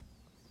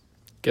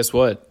Guess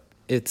what?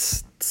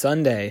 It's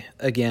Sunday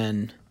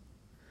again,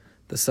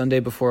 the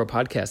Sunday before a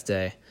podcast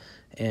day,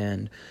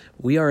 and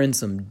we are in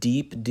some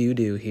deep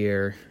doo-doo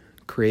here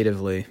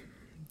creatively.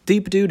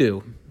 Deep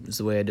doo-doo is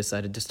the way I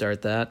decided to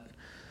start that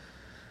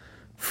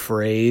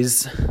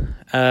phrase.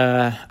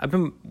 I've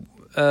been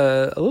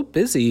a little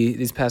busy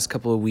these past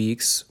couple of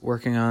weeks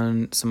working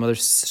on some other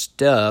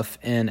stuff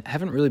and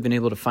haven't really been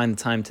able to find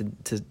the time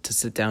to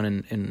sit down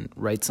and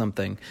write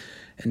something.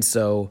 And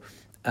so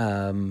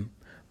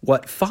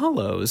what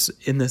follows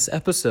in this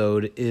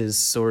episode is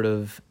sort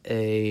of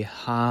a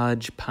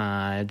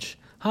hodgepodge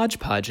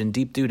and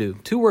deep doo-doo.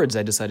 2 words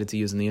I decided to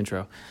use in the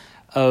intro.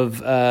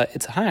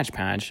 It's a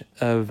hodgepodge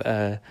of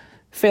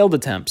failed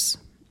attempts.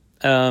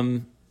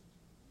 My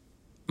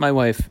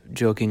wife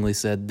jokingly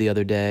said the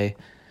other day,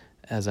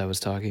 as I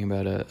was talking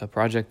about a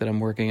project that I'm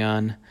working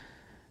on,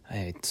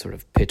 I sort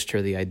of pitched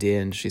her the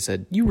idea, and she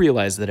said, "You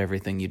realize that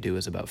everything you do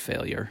is about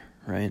failure,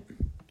 right?"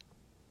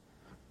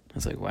 I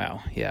was like,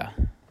 wow, yeah.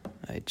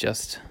 I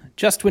just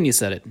when you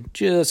said it,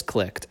 just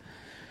clicked.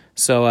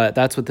 So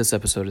that's what this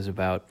episode is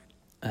about.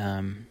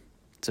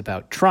 It's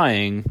about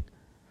trying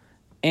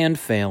and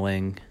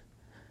failing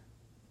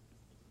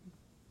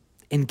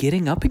and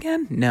getting up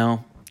again?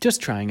 No,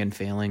 just trying and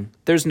failing.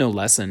 There's no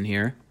lesson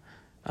here.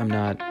 I'm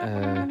not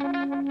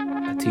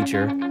a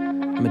teacher.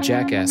 I'm a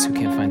jackass who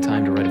can't find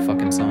time to write a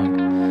fucking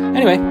song.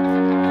 Anyway,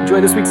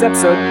 enjoy this week's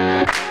episode.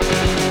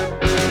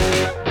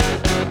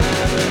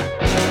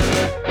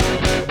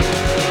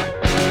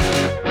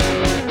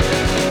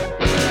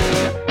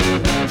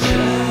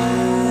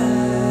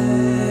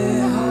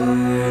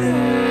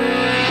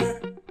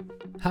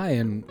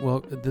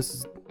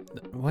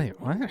 Wait,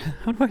 what?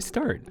 How do I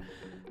start?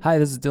 Hi,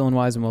 this is Dylan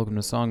Wise, and welcome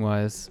to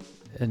Songwise,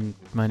 and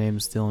my name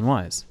is Dylan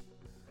Wise.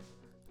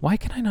 Why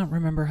can I not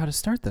remember how to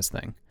start this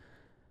thing?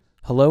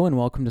 Hello, and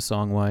welcome to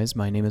Songwise.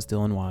 My name is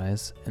Dylan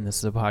Wise, and this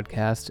is a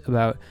podcast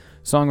about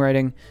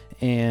songwriting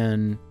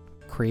and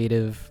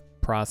creative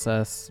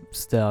process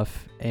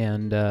stuff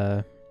and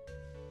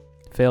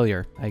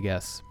failure, I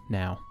guess,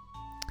 now.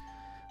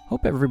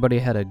 Hope everybody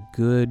had a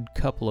good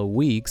couple of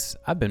weeks.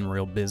 I've been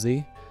real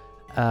busy.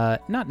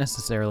 Not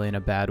necessarily in a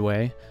bad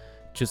way,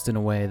 just in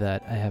a way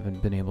that I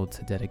haven't been able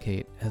to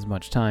dedicate as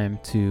much time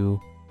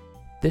to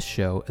this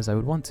show as I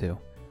would want to.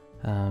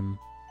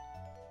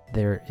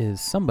 There is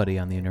somebody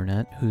on the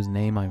internet whose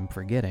name I'm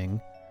forgetting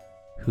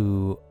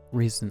who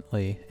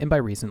recently, and by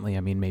recently I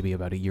mean maybe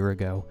about a year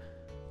ago,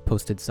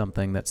 posted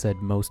something that said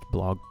most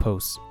blog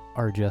posts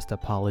are just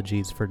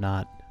apologies for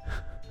not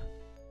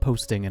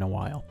posting in a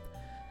while.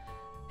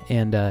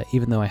 And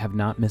even though I have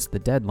not missed the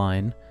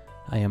deadline,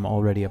 I am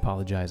already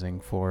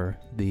apologizing for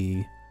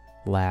the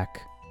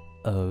lack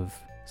of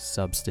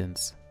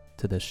substance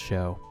to this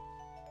show.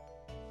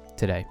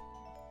 Today,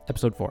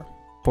 episode 4.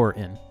 4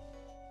 in,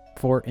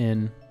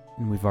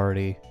 and we've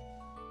already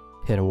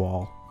hit a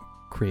wall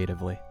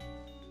creatively.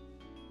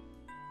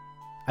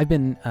 I've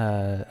been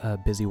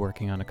busy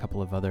working on a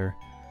couple of other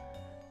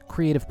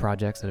creative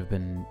projects that have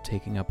been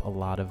taking up a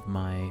lot of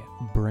my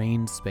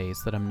brain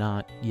space that I'm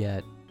not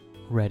yet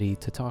ready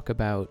to talk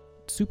about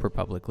super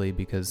publicly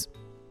because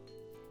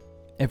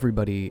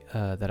everybody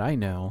that I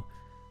know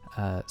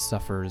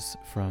suffers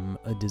from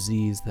a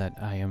disease that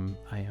I am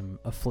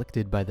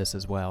afflicted by this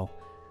as well,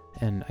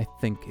 and I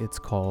think it's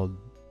called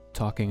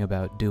talking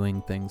about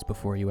doing things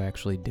before you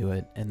actually do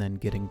it, and then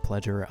getting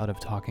pleasure out of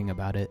talking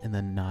about it, and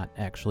then not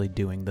actually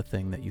doing the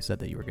thing that you said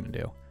that you were going to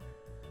do.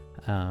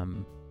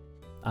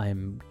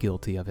 I'm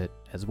guilty of it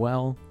as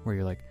well, where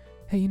you're like,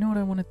 hey, you know what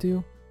I want to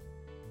do?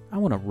 I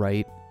want to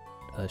write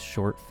a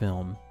short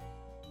film.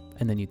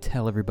 And then you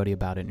tell everybody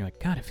about it, and you're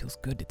like, God, it feels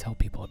good to tell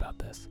people about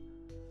this.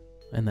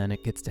 And then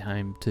it gets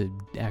time to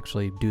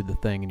actually do the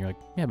thing, and you're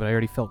like, yeah, but I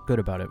already felt good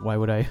about it. Why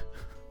would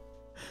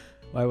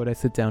I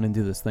sit down and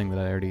do this thing that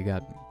I already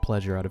got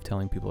pleasure out of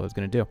telling people I was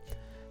going to do?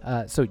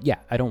 So yeah,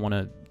 I don't want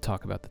to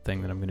talk about the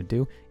thing that I'm going to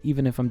do,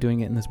 even if I'm doing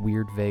it in this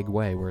weird, vague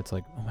way where it's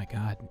like, oh my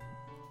God,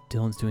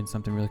 Dylan's doing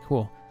something really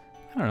cool.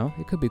 I don't know.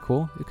 It could be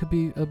cool. It could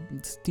be a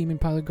steaming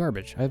pile of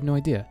garbage. I have no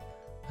idea.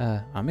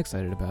 I'm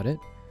excited about it.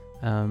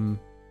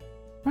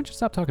 Why don't you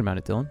stop talking about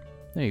it, Dylan?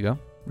 There you go.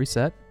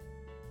 Reset.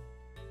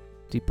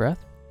 Deep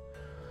breath.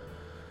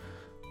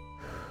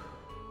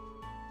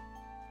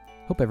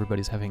 Hope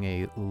everybody's having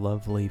a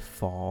lovely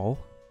fall.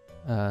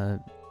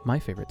 My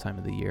favorite time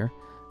of the year.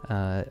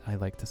 I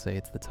like to say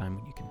it's the time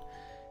when you can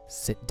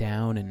sit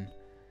down and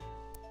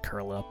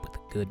curl up with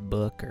a good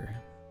book, or,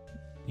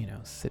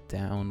 sit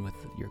down with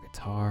your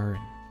guitar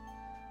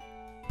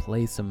and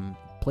play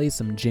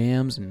some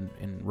jams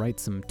and write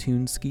some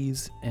tune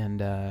skis.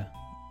 And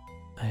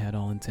I had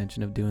all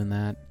intention of doing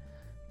that,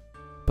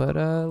 but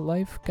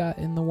life got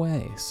in the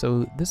way.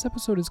 So this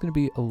episode is going to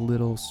be a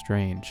little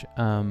strange.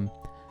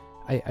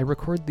 I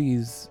record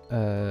these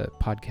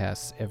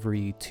podcasts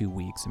every 2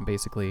 weeks, and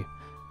basically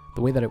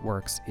the way that it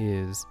works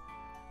is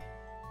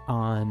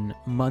on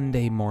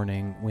Monday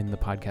morning when the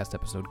podcast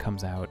episode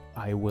comes out,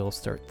 I will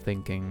start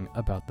thinking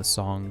about the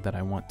song that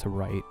I want to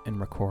write and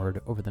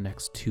record over the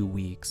next 2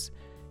 weeks,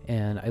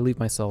 and I leave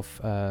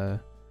myself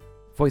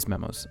voice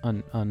memos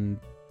on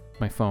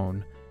my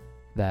phone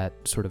that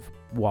sort of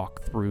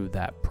walk through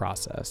that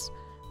process.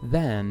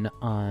 Then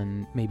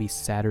on maybe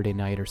Saturday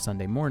night or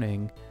Sunday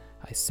morning,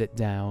 I sit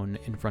down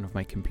in front of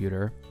my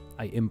computer,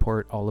 I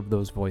import all of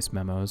those voice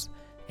memos,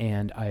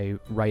 and I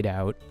write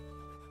out,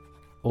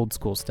 old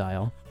school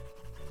style,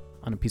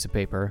 on a piece of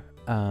paper,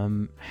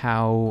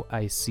 how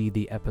I see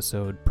the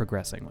episode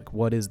progressing. Like,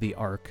 what is the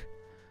arc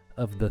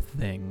of the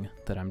thing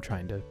that I'm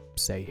trying to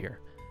say here?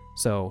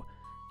 So,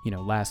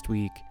 last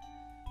week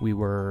we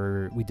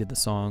did the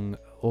song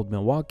Old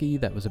Milwaukee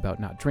that was about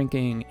not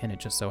drinking, and it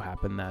just so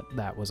happened that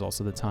that was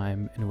also the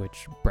time in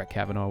which Brett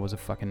Kavanaugh was a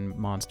fucking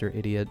monster,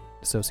 idiot,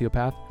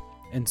 sociopath.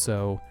 And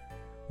so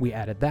we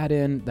added that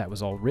in. That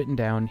was all written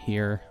down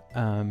here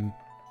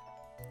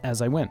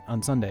as I went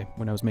on Sunday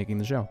when I was making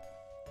the show.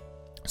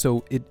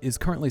 So it is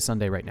currently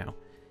Sunday right now,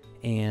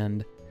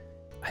 and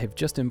I've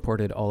just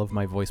imported all of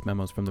my voice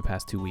memos from the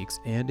past 2 weeks,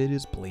 and it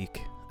is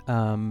bleak.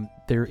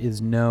 There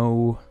is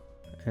no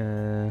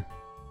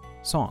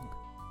song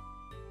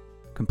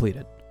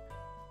completed.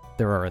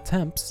 There are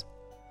attempts,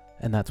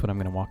 and that's what I'm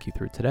going to walk you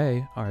through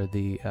today, are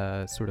the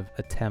sort of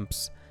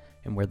attempts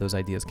and where those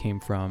ideas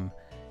came from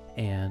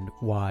and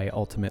why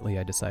ultimately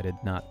I decided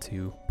not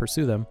to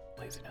pursue them.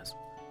 Laziness.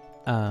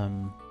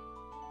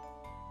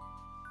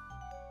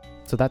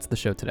 So that's the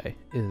show today,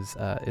 is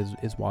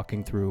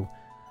walking through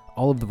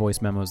all of the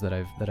voice memos that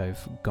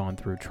I've gone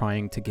through,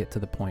 trying to get to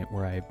the point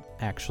where I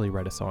actually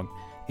write a song.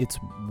 It's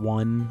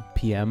 1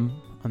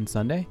 p.m. on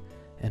Sunday,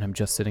 and I'm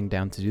just sitting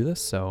down to do this,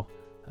 so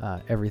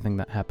everything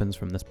that happens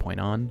from this point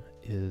on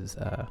is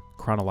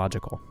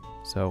chronological.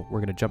 So we're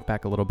going to jump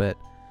back a little bit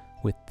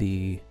with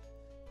the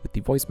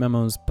voice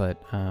memos,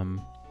 but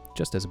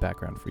just as a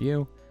background for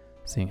you,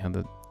 seeing how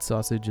the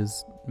sausage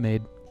is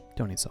made.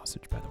 Don't eat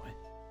sausage, by the way.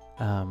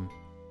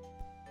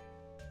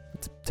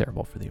 It's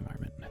terrible for the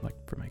environment. I'd like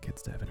for my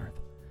kids to have an earth.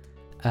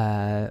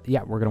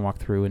 We're going to walk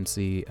through and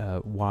see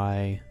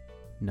why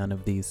none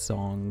of these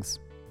songs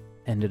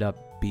ended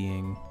up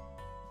being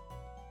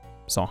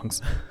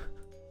songs.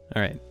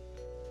 All right.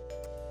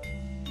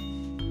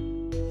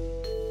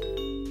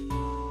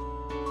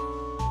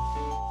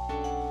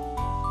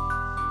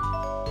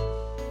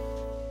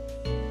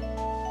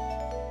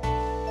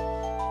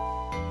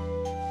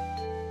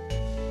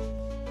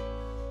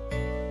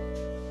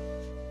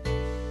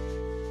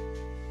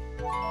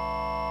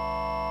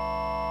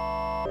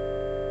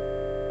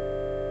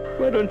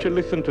 Why don't you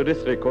listen to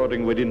this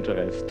recording with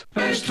interest?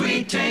 First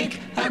we take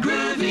a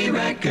groovy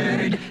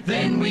record,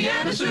 then we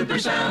add a super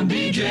sound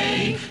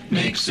DJ,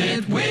 mix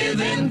it with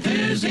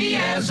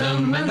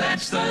enthusiasm, and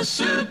that's the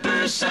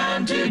super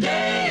sound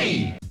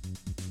today.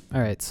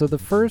 All right, so the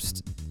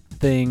first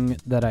thing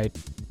that I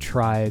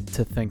tried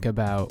to think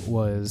about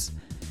was,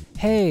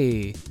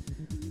 hey,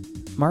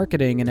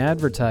 marketing and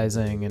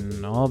advertising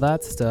and all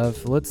that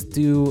stuff, let's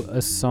do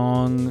a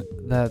song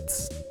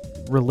that's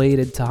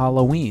related to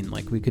Halloween.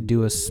 Like, we could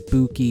do a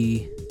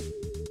spooky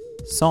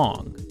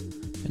song.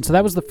 And so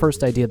that was the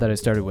first idea that I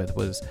started with,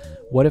 was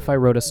what if I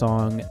wrote a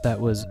song that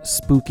was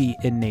spooky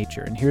in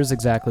nature? And here's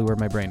exactly where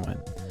my brain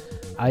went.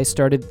 I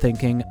started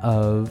thinking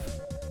of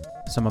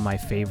some of my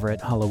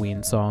favorite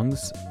Halloween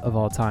songs of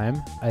all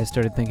time. I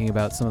started thinking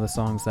about some of the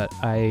songs that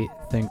I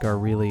think are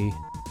really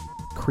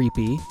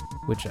creepy,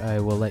 which I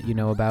will let you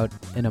know about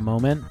in a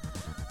moment.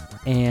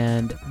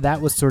 And that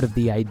was sort of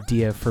the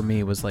idea for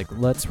me, was like,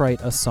 let's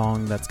write a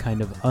song that's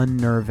kind of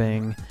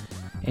unnerving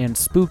and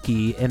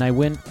spooky. And I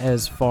went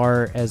as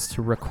far as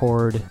to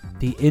record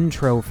the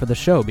intro for the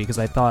show because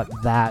I thought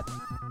that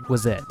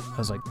was it. I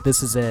was like,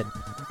 this is it.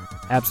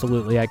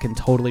 Absolutely, I can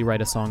totally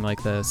write a song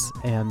like this.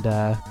 And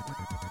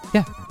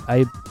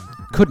I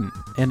couldn't,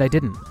 and I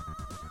didn't.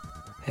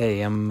 Hey,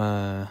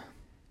 I'm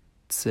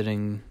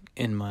sitting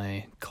in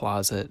my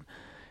closet.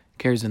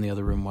 Carrie's in the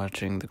other room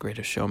watching The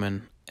Greatest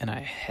Showman. And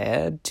I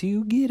had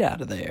to get out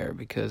of there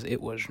because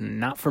it was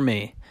not for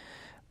me.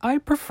 I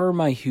prefer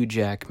my Hugh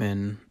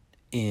Jackman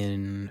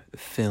in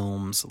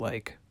films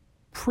like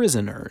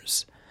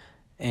Prisoners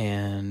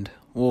and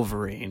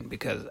Wolverine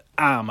because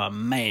I'm a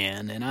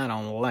man and I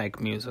don't like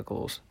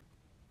musicals.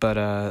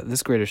 But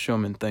this Greatest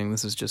Showman thing,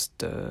 this is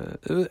just,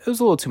 it was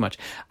a little too much.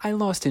 I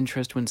lost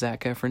interest when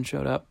Zac Efron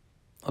showed up,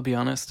 I'll be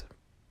honest.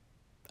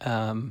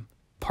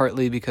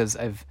 Partly because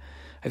I've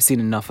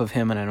seen enough of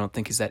him and I don't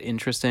think he's that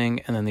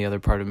interesting. And then the other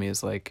part of me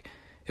is like,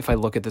 if I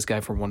look at this guy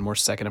for one more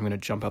second, I'm going to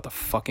jump out the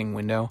fucking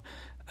window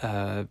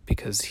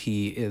because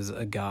he is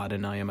a god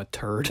and I am a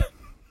turd.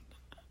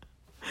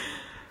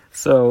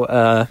 So,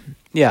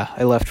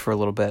 I left for a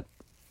little bit.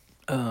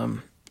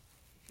 The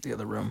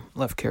other room,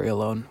 left Carrie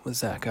alone with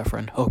Zac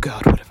Efron. Oh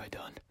God, what have I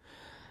done?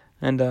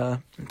 And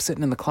I'm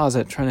sitting in the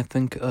closet trying to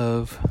think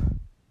of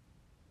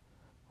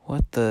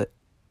what the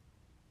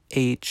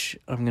H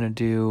I'm going to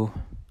do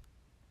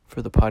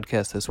for the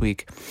podcast this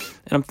week.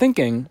 And I'm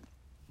thinking,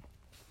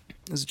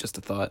 this is just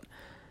a thought,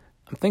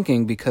 I'm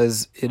thinking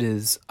because it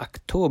is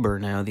October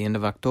now, the end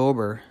of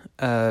October,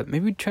 maybe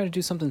we'd try to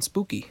do something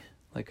spooky,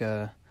 like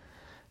a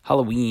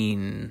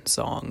Halloween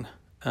song.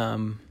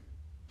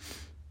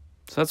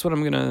 So that's what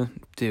I'm going to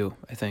do,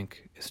 I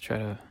think, is try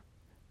to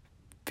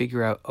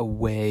figure out a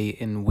way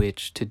in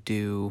which to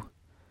do...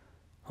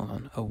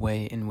 a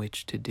way in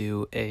which to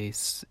do a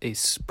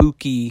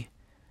spooky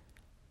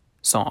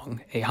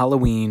song. A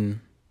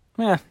Halloween...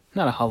 not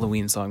a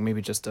Halloween song, maybe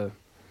just a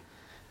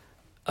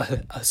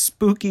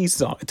spooky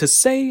song.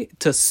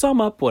 To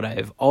sum up what I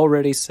have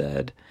already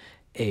said,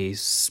 a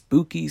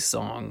spooky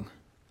song.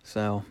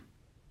 So,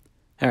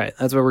 all right,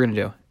 that's what we're going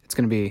to do. It's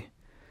going to be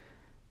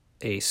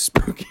a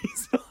spooky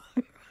song.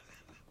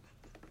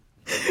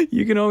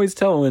 You can always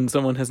tell when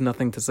someone has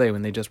nothing to say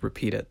when they just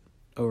repeat it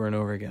over and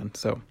over again.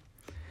 So,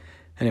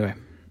 anyway,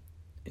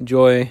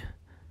 enjoy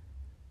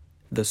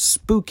the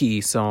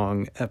spooky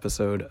song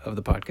episode of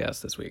the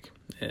podcast this week.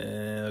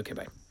 Okay,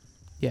 bye.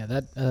 Yeah,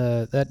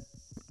 that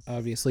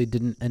obviously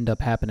didn't end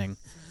up happening.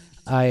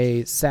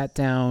 I sat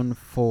down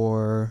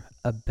for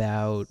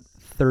about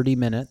 30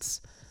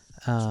 minutes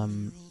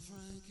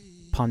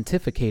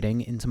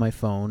pontificating into my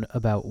phone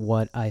about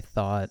what I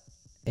thought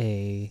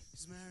a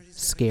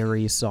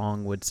scary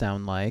song would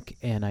sound like,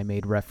 and I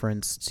made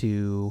reference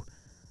to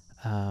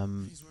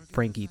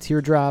Frankie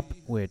Teardrop,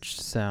 which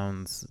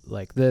sounds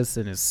like this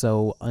and is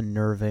so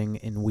unnerving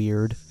and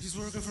weird. He's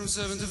working from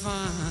 7 to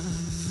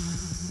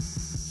 5.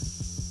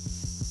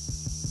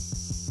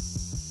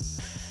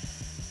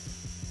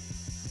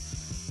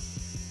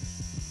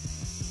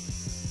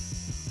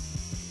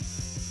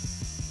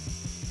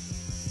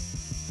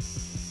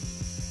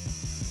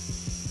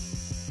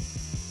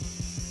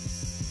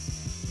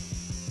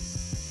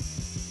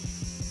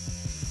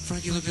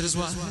 Frankie looked at his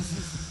wife.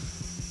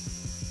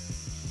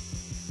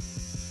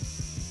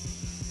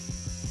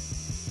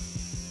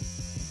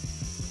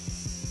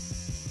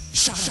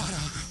 Shut up.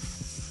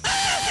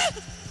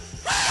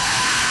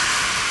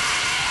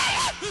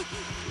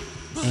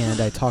 And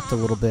I talked a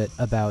little bit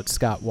about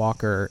Scott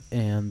Walker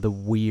and the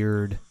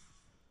weird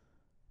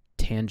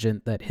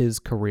tangent that his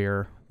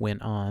career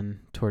went on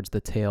towards the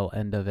tail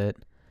end of it.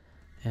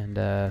 And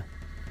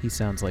he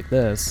sounds like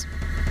this.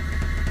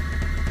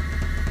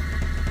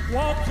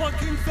 While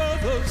plucking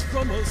feathers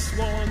from a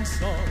swan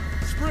song,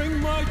 spring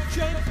might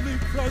gently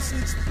press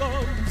its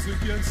thumbs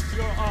against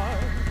your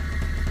eye.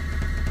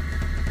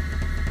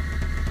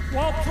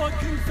 While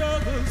plucking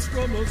feathers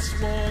from a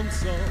swan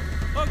song,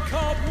 a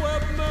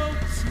cobweb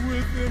melts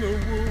within a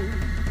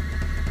wound.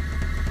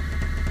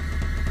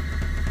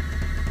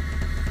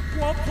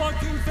 While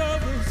plucking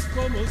feathers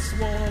from a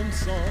swan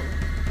song,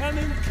 an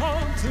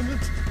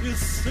incontinent is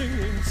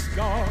singing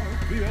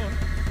Scarpia.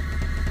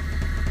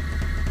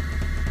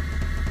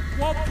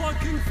 While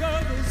plucking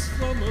feathers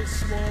from a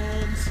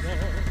swan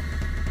song.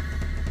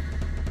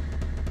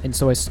 And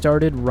so I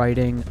started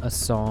writing a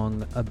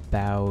song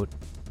about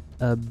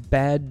a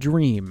bad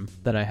dream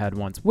that I had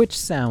once, which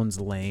sounds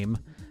lame.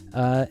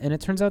 And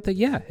it turns out that,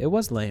 yeah, it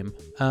was lame.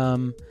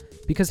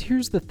 Because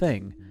here's the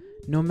thing.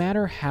 No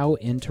matter how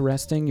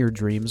interesting your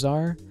dreams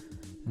are,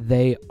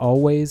 they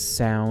always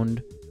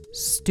sound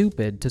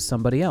stupid to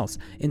somebody else.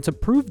 And to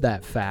prove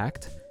that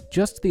fact...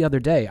 just the other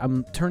day,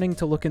 I'm turning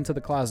to look into the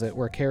closet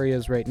where Carrie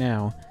is right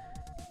now.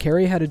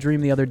 Carrie had a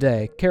dream the other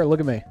day. Carrie, look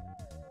at me.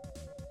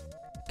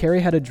 Carrie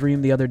had a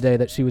dream the other day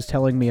that she was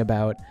telling me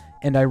about,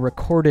 and I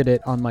recorded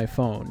it on my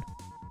phone.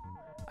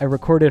 I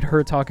recorded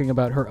her talking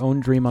about her own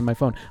dream on my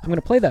phone. I'm going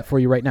to play that for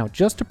you right now,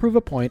 just to prove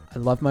a point. I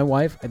love my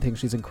wife. I think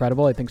she's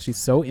incredible. I think she's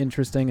so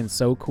interesting and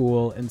so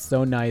cool and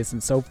so nice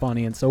and so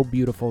funny and so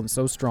beautiful and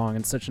so strong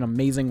and such an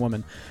amazing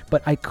woman.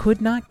 But I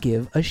could not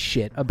give a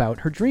shit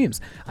about her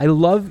dreams. I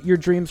love your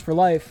dreams for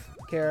life,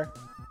 Care.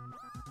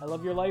 I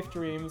love your life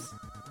dreams.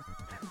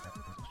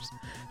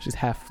 She's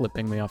half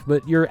flipping me off.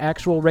 But your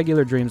actual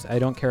regular dreams, I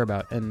don't care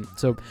about. And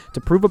so to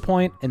prove a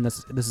point, and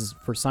this is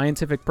for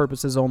scientific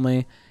purposes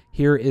only,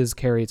 here is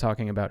Carrie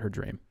talking about her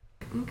dream.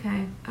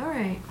 Okay, all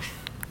right.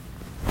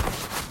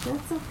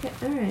 That's okay.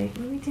 All right,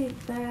 let me take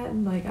that.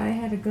 And like, I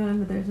had a gun,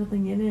 but there's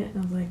nothing in it. And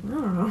I was like, I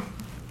don't know.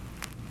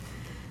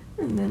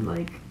 And then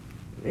like,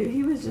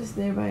 he was just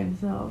there by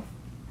himself.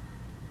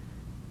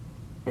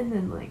 And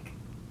then like,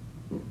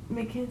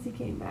 Mackenzie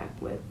came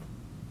back with,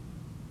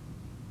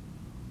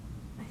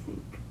 I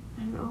think,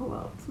 I don't know who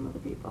else, some other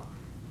people.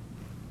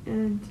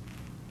 And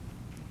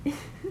I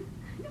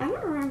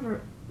don't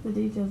remember the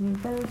details,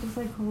 but then it was just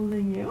like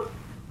holding you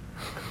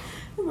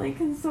and like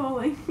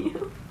consoling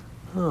you.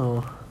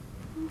 Oh.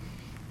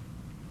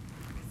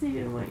 Because he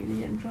didn't want you to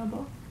get in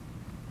trouble.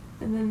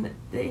 And then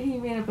he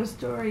made up a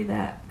story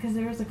that, because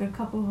there was like a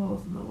couple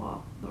holes in the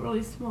wall, but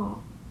really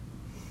small.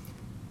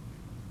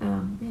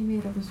 He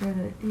made up a story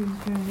that he was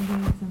trying to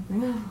hang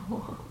something on the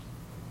wall.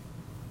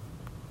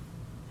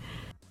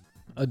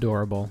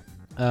 Adorable.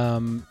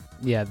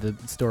 Yeah, the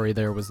story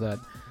there was that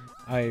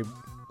I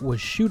was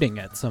shooting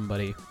at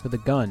somebody with a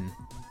gun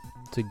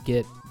to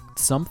get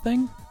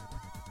something.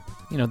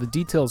 You know, the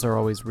details are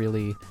always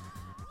really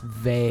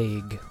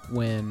vague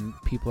when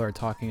people are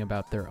talking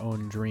about their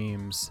own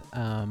dreams.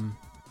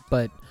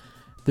 But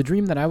the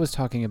dream that I was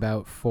talking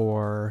about,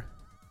 to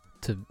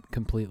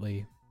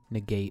completely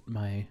negate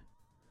my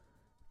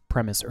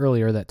premise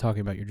earlier that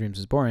talking about your dreams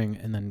is boring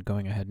and then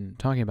going ahead and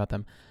talking about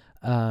them,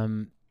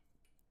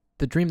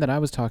 The dream that I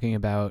was talking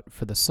about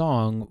for the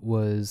song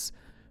was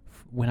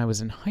when I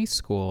was in high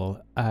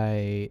school.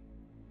 I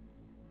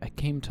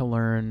came to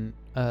learn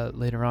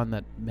later on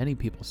that many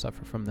people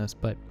suffer from this,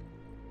 but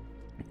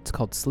it's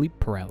called sleep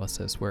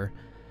paralysis, where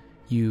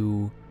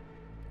you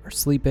are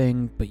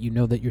sleeping, but you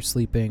know that you're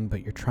sleeping,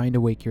 but you're trying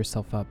to wake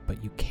yourself up,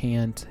 but you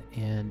can't.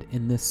 And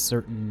in this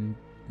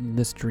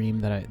dream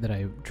that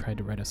I tried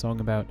to write a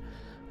song about,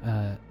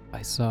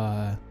 I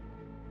saw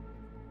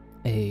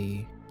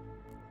a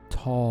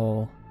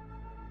tall,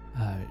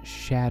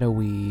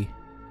 shadowy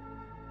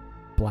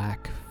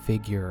black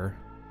figure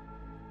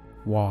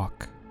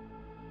walk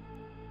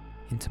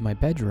into my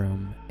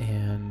bedroom,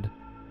 and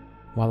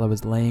while I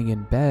was laying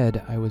in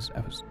bed, I was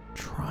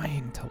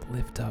trying to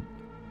lift up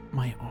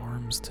my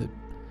arms to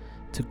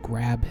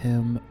grab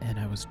him, and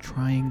I was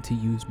trying to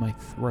use my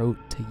throat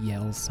to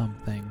yell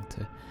something,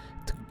 to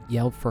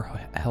yell for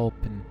help,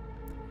 and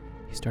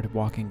he started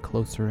walking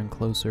closer and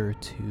closer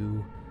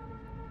to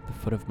the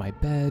foot of my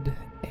bed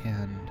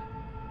and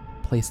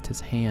placed his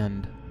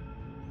hand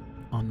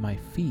on my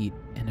feet.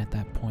 And at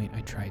that point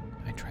I tried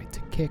to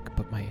kick,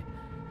 but my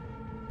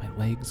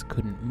legs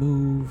couldn't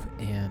move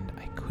and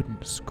I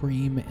couldn't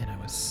scream, and I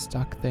was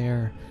stuck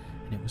there,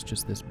 and it was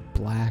just this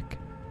black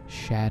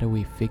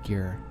shadowy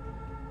figure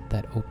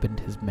that opened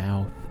his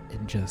mouth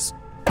and just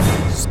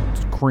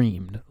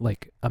screamed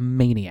like a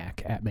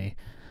maniac at me.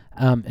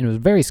 And it was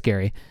very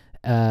scary.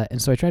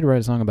 And so I tried to write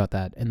a song about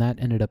that, and that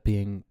ended up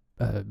being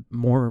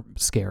more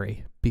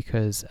scary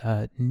because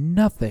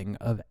nothing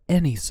of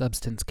any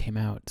substance came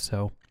out.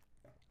 So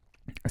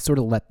I sort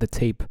of let the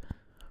tape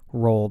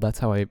roll. That's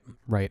how I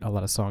write a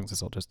lot of songs,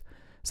 is I'll just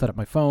set up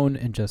my phone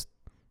and just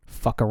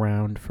fuck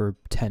around for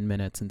 10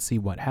 minutes and see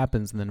what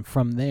happens. And then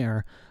from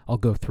there, I'll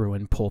go through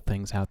and pull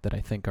things out that I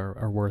think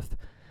are worth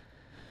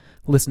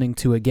listening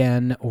to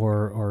again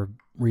or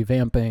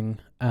revamping.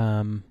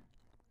 And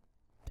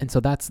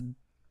so that's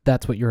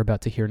what you're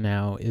about to hear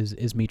now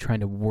is me trying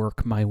to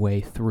work my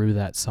way through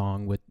that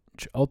song, which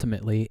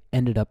ultimately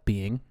ended up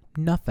being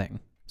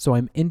nothing. So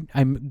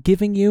I'm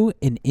giving you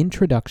an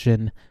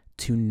introduction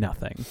to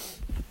nothing.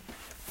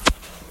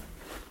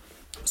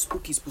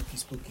 Spooky, spooky,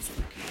 spooky,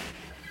 spooky.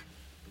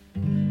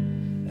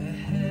 I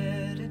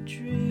had a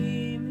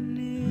dream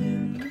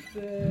in the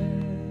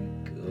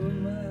back of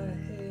my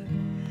head.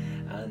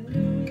 I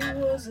knew it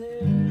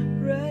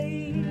wasn't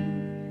right.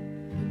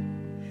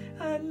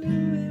 I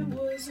knew it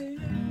wasn't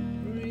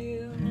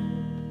real.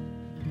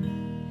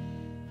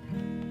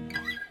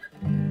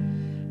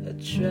 I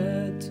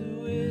tried to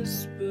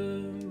whisper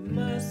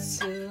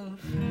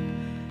myself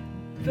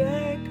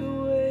back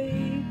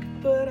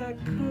awake, but I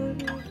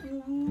couldn't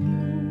move.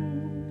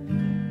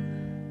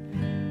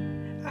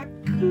 I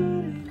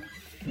couldn't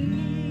feel.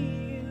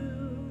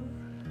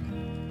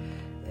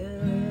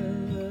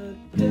 And the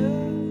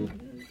doubt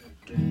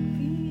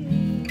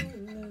feeling,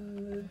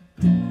 and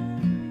the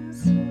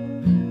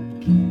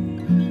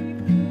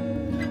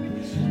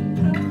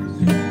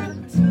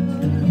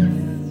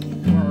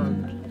doubt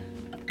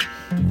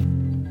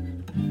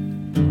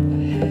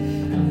is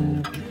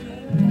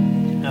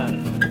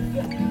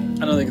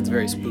I don't think it's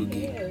very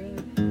spooky. I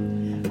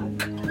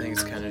think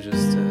it's kind of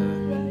just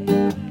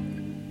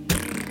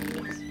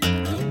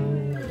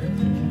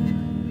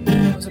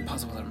how is it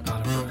possible that I'm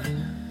out of breath?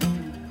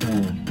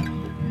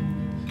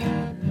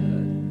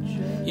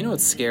 You know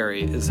what's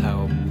scary is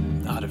how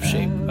out of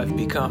shape I've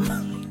become.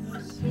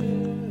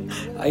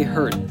 I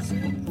hurt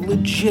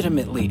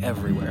legitimately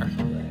everywhere.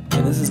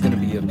 And this is going to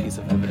be a piece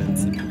of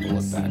evidence that people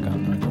look back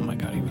on like, oh my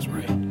god, he was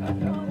right.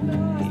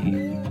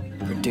 He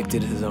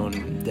predicted his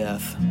own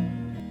death.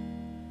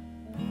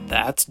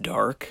 That's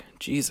dark.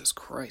 Jesus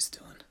Christ,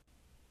 Dylan.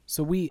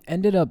 So I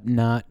ended up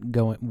not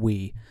going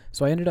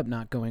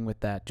with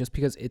that just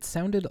because it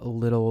sounded a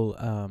little,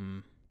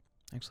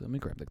 actually, let me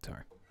grab the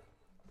guitar.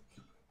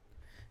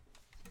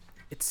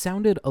 It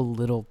sounded a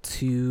little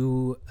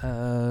too,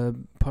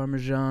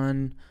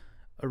 Parmesan,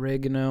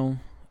 oregano,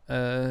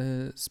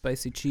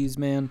 spicy cheese,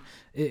 man.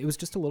 It was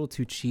just a little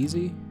too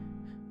cheesy.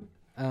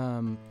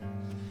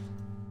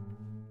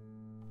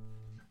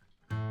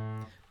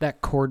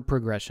 That chord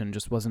progression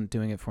just wasn't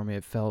doing it for me.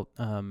 It felt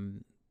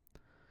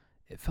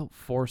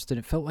forced, and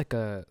it felt like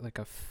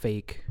a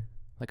fake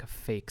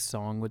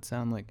song would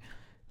sound like.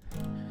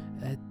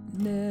 I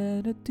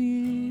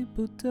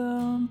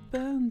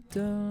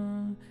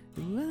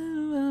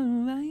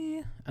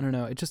don't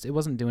know. It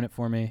wasn't doing it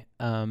for me.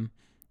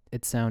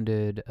 It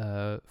sounded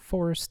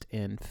forced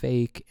and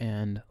fake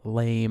and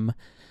lame,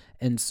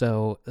 and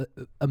so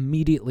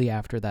immediately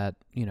after that,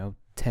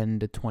 10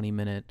 to 20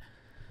 minute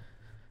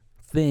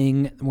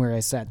thing where I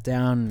sat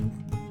down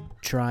and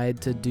tried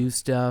to do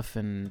stuff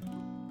and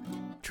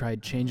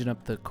tried changing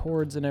up the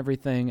chords and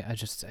everything, I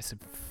said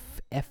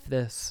F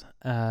this,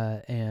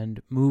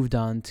 and moved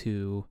on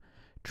to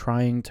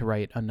trying to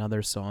write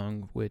another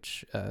song,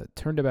 which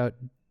turned out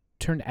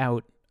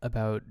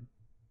about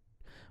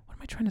what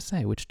am I trying to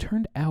say? Which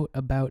turned out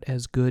about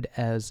as good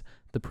as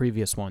the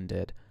previous one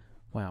did.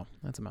 Wow,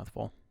 that's a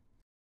mouthful.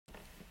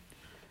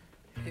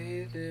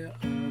 Hey there,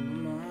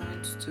 I'm a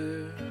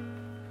monster.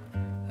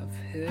 I've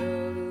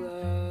held a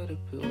lot of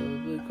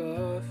public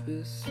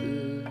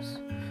offices.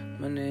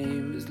 My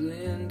name is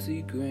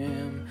Lindsey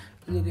Graham.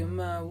 Look at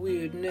my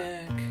weird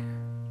neck.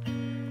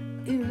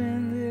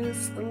 Isn't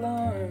this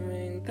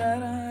alarming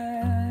that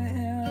I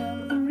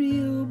am a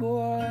real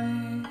boy?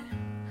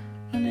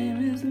 My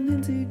name is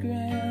Lindsey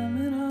Graham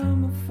and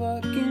I'm a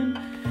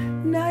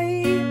fucking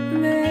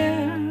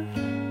nightmare.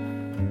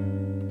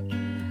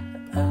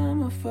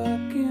 I'm a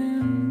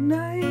fucking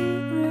nightmare.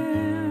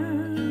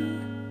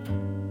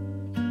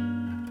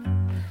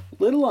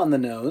 Little on the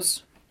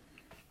nose.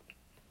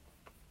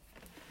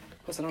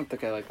 Plus, I don't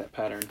think I like that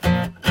pattern.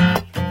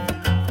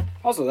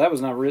 Also, that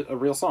was not a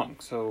real song,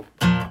 so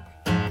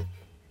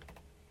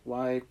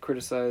why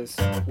criticize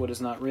what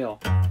is not real?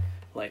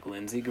 Like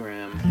Lindsey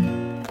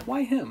Graham.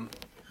 Why him?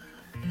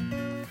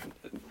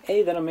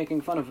 That I'm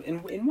making fun of.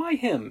 And why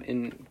him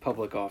in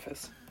public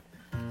office?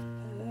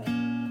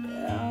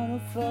 I'm a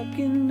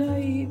fucking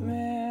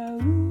nightmare.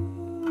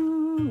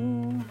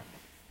 Ooh.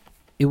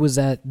 It was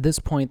at this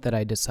point that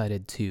I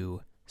decided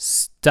to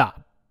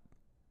stop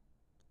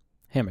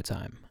Hammer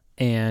Time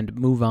and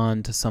move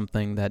on to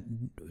something that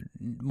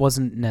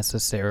wasn't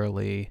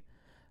necessarily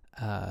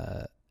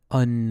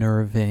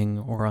unnerving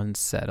or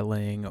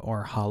unsettling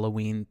or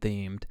Halloween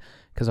themed,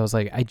 because I was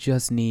like, I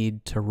just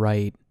need to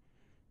write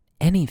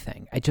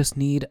anything. I just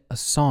need a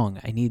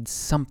song. I need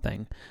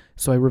something.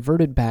 So I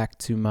reverted back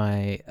to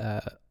my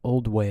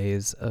old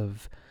ways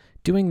of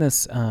doing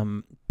this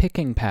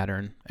picking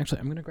pattern.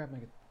 Actually, I'm gonna grab my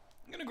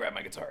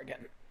guitar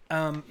again.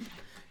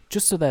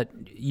 Just so that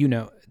you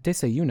know, they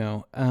say I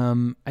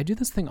do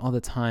this thing all the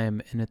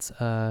time, and it's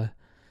a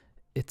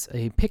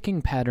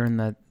picking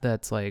pattern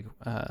that's like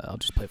I'll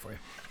just play it for you.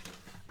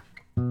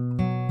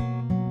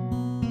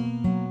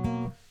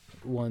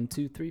 1,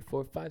 2, 3,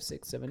 4, 5,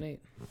 6, 7, 8.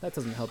 That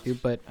doesn't help you,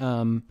 but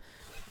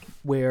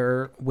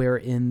where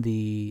in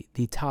the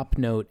top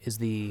note is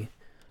the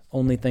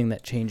only thing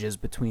that changes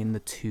between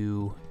the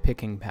two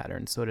picking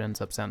patterns, so it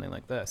ends up sounding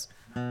like this.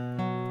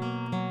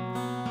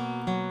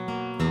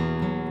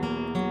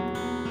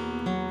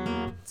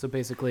 So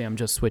basically, I'm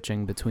just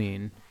switching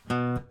between.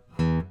 And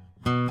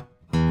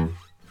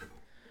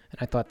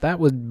I thought that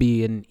would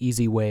be an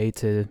easy way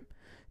to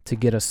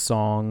get a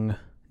song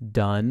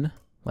done.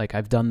 Like,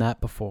 I've done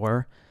that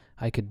before.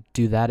 I could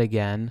do that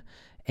again.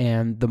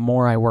 And the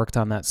more I worked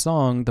on that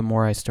song, the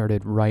more I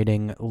started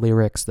writing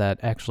lyrics that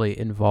actually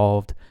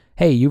involved,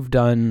 hey, you've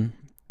done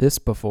this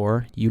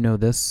before. You know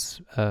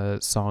this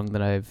song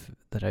that I've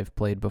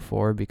played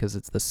before because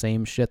it's the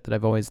same shit that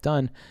I've always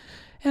done.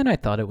 And I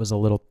thought it was a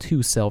little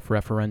too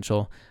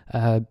self-referential,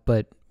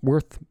 but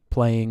worth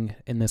playing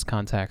in this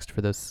context for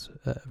this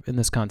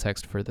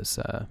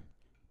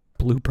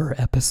blooper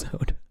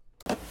episode.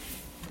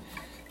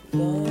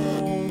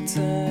 Long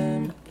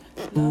time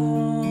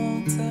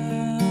friends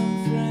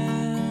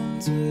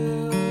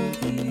will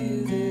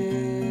hear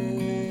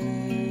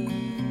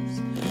this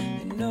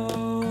and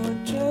know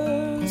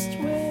just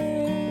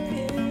where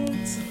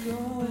it's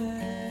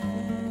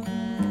going.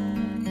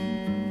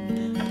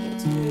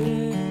 It's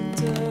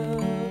picked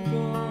up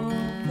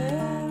on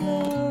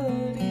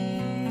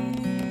melody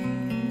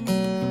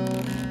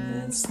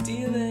and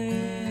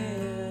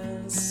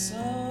stealing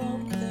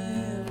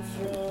something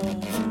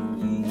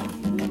from me.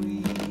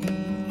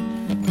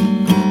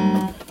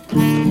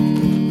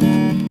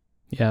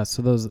 Yeah,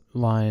 so those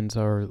lines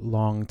are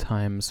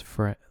longtime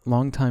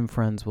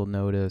friends will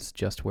notice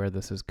just where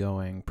this is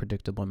going,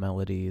 predictable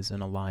melodies,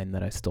 and a line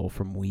that I stole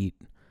from Wheat,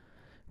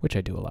 which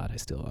I do a lot. I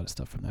steal a lot of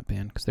stuff from that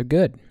band because they're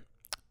good,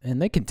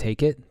 and they can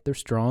take it. They're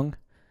strong.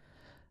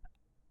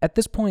 At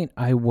this point,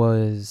 I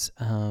was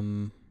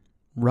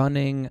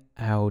running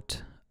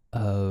out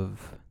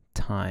of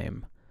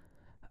time.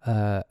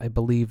 I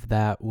believe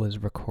that was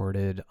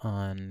recorded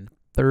on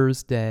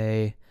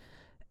Thursday,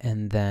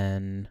 and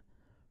then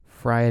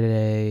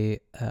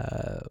Friday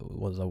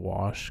was a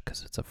wash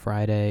because it's a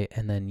Friday,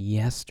 and then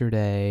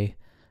yesterday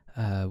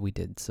we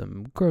did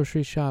some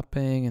grocery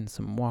shopping and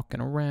some walking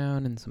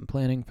around and some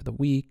planning for the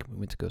week. We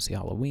went to go see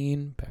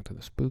Halloween, back to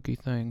the spooky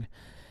thing,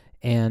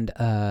 and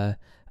I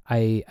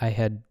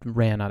had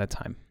ran out of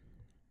time.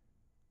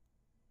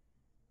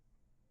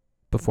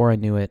 Before I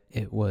knew it,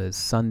 it was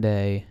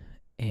Sunday,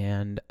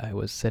 and I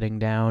was sitting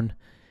down.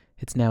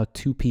 It's now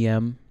 2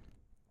 p.m.,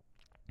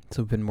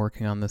 so we've been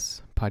working on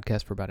this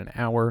podcast for about an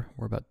hour.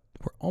 We're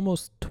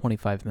almost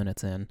 25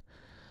 minutes in,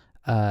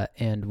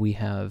 and we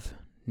have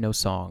no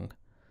song.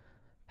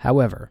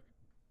 However,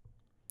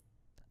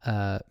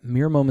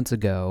 mere moments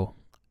ago,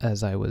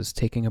 as I was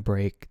taking a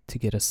break to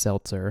get a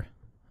seltzer,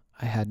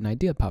 I had an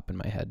idea pop in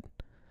my head.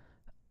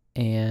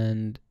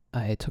 And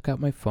I took out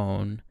my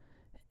phone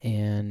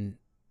and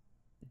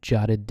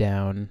jotted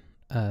down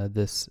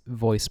this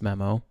voice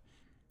memo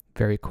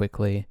very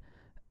quickly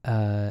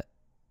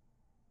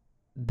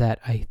that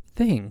I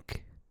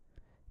think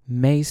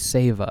may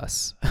save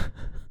us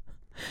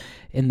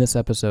in this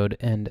episode.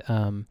 And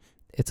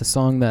it's a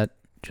song that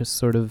just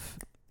sort of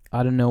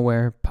out of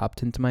nowhere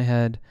popped into my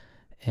head,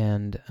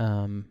 and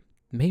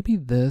maybe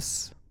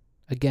this,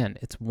 again,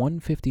 it's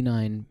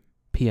 1:59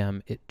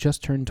 p.m. It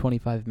just turned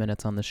 25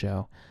 minutes on the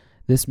show.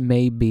 This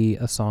may be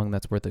a song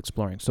that's worth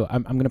exploring. So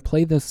I'm going to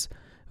play this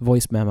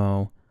voice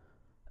memo,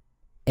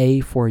 A,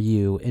 for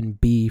you, and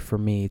B, for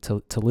me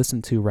to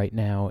listen to right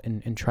now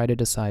and try to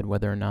decide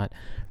whether or not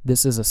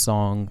this is a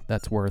song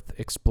that's worth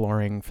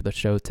exploring for the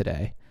show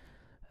today.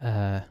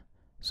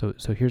 So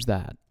here's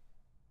that.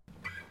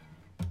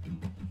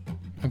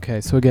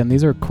 Okay, so again,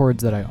 these are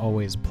chords that I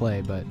always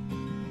play, but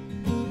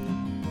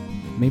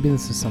maybe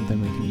this is something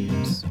we can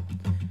use.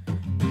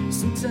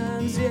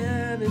 Sometimes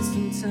yeah, but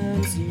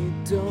sometimes you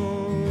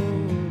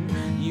don't.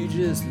 You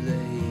just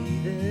lay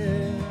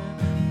there,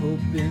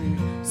 hoping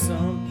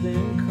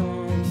something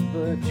comes,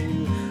 but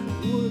you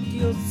work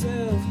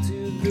yourself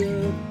to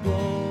the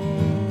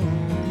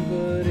bone.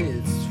 But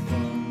it's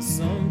fun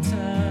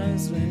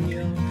sometimes when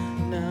you're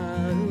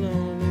not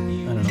alone and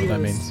you I don't know what that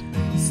means.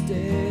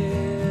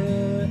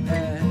 stare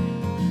at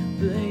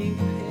blank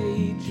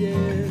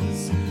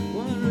pages,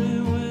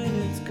 wondering when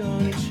it's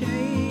gonna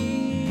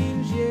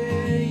change.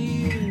 Yeah,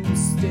 you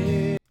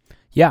stare.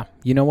 Yeah,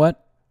 you know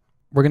what?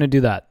 We're going to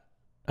do that.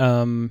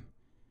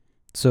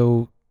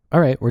 So, all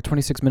right, we're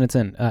 26 minutes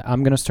in.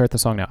 I'm going to start the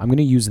song now. I'm going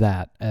to use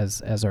that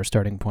as our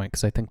starting point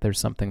because I think there's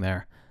something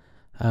there.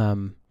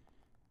 All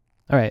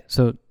right,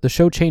 so the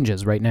show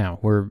changes right now.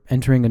 We're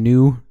entering a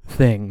new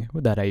thing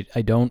that I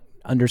don't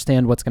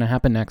understand what's going to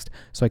happen next,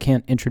 so I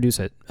can't introduce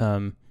it.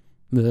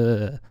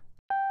 Bleh.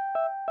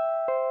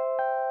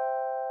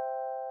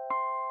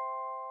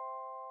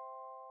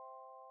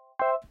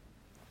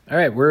 All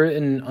right, we're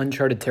in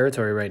uncharted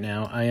territory right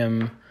now. I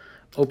am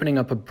opening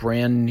up a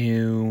brand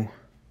new,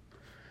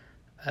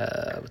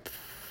 what the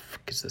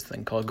fuck is this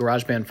thing called?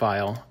 GarageBand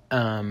file,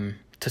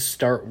 to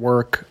start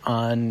work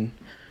on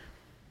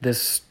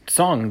this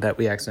song that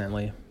we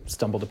accidentally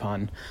stumbled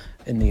upon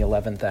in the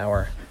 11th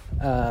hour.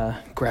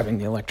 Grabbing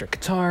the electric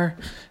guitar,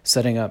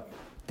 setting up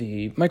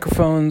the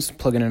microphones,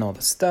 plugging in all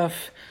the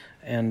stuff,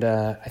 and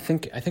I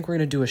think we're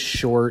gonna do a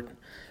short.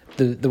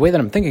 The way that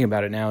I'm thinking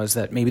about it now is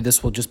that maybe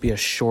this will just be a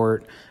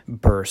short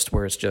burst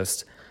where it's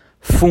just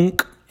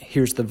funk,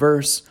 here's the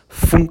verse,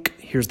 funk,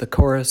 here's the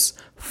chorus,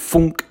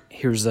 funk,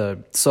 here's a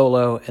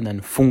solo, and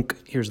then funk,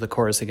 here's the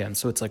chorus again.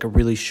 So it's like a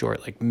really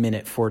short, like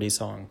minute 40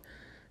 song.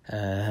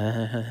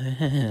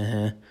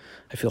 I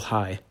feel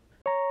high.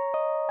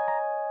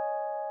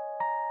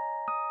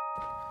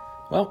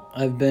 Well,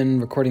 I've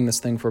been recording this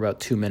thing for about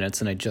 2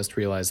 minutes, and I just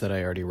realized that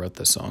I already wrote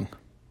this song.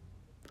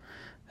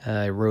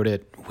 I wrote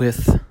it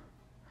with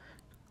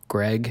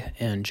Greg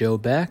and Joe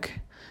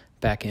back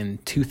in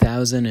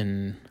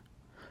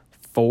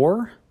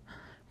 2004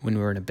 when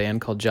we were in a band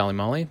called Jolly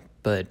Molly.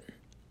 But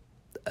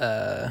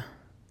can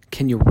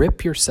you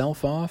rip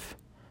yourself off?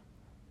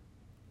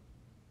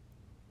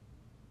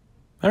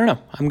 I don't know.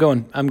 I'm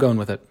going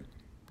with it.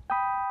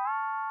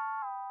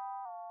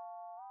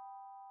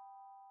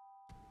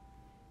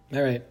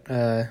 All right,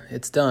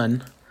 it's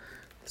done.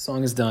 The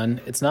song is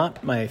done. It's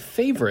not my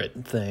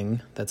favorite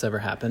thing that's ever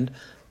happened,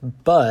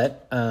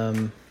 but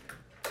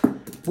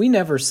we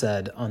never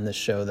said on this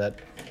show that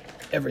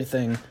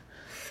everything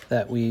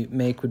that we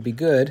make would be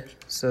good,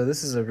 so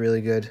this is a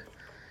really good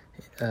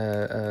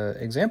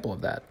example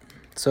of that.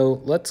 So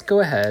let's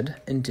go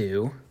ahead and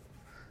do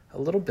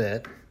a little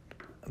bit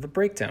of a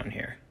breakdown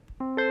here.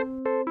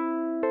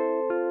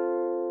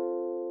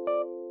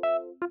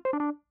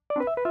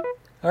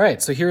 All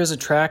right, so here is a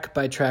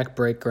track-by-track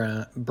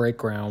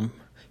breakdown.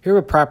 Here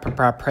a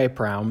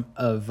breakdown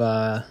of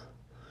what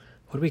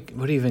are we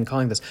even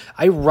calling this?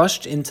 I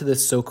rushed into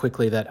this so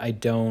quickly that I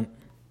don't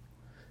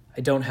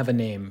have a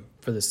name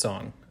for this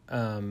song.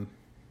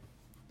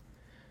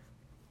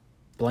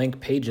 Blank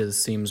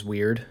pages seems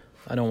weird.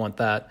 I don't want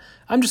that.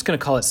 I'm just gonna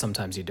call it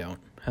Sometimes You Don't.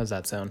 How's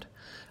that sound?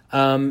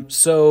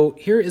 So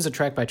here is a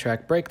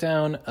track-by-track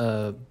breakdown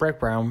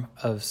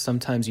of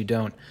Sometimes You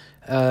Don't.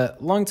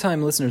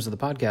 Longtime listeners of the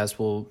podcast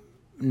will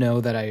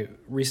know that I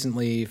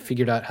recently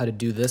figured out how to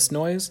do this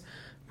noise,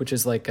 which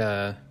is like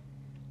a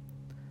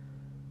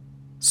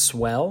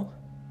swell,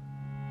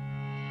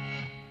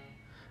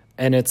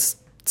 and it's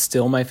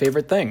still my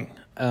favorite thing.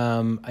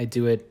 I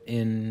do it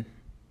in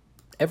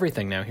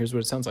everything now. Here's what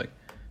it sounds like.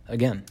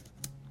 Again.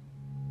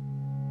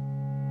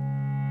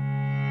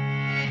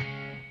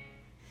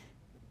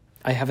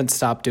 I haven't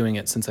stopped doing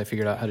it since I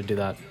figured out how to do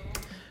that.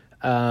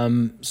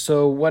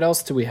 So what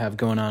else do we have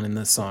going on in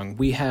this song?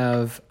 We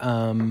have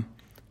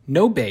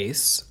no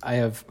bass. I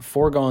have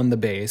foregone the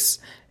bass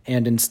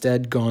and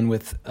instead gone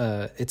with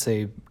it's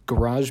a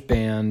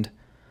GarageBand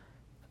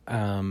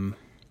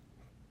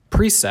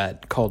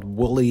preset called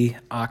Woolly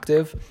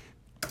Octave.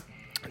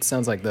 It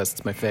sounds like this.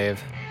 It's my fave.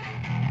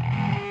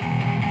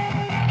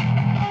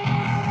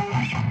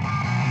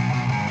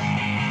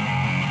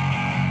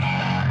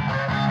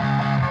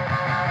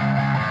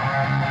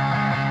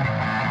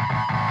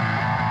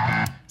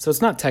 So it's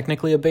not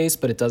technically a bass,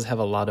 but it does have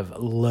a lot of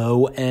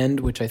low end,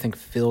 which I think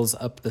fills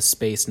up the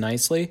space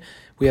nicely.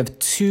 We have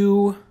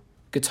two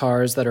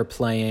guitars that are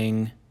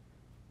playing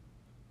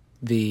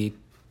the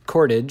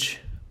chordage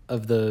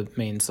of the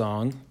main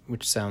song,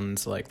 which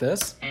sounds like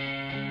this.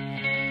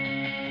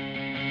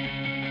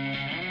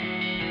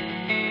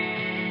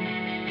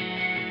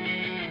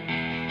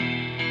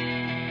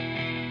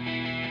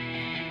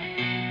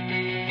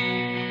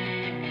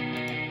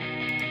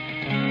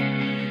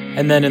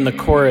 And then in the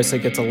chorus, it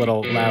gets a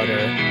little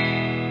louder.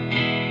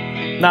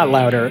 Not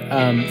louder,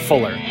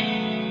 fuller.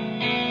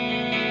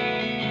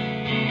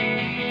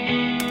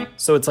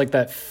 So it's like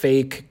that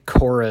fake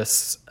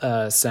chorus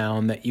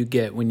sound that you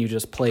get when you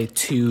just play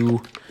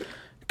two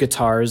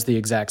guitars the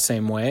exact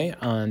same way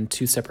on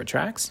two separate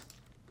tracks.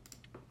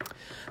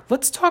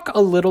 Let's talk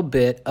a little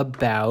bit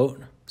about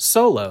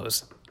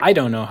solos. I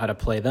don't know how to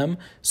play them,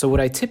 so what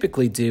I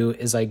typically do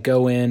is I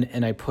go in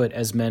and I put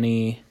as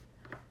many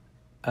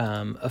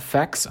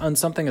effects on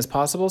something as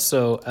possible.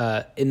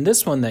 So in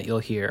this one that you'll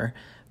hear,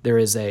 there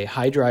is a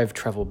high drive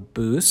treble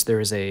boost. There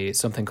is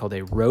something called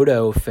a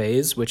roto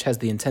phase, which has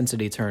the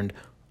intensity turned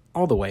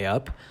all the way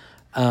up.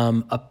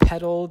 A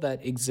pedal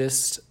that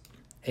exists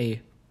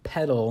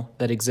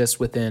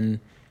within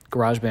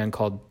GarageBand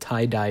called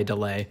tie-dye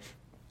delay,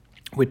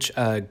 which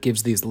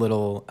gives these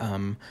little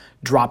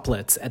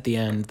droplets at the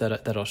end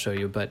that I'll show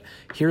you. But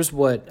here's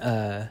what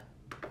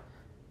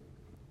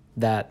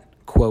that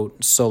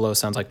quote solo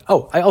sounds like.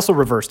 Oh, I also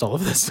reversed all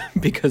of this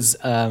because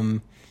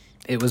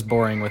it was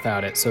boring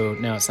without it. So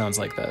now it sounds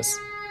like this.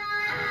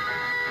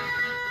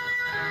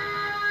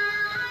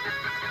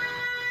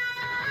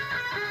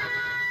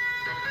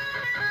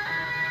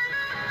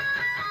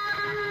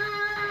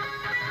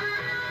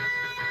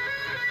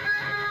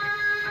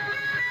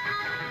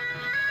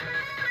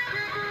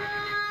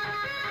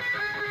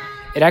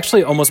 It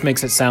actually almost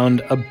makes it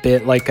sound a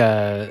bit like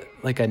a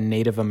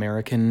Native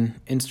American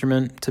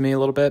instrument to me a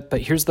little bit.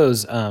 But here's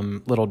those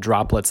little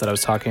droplets that I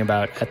was talking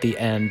about at the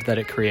end that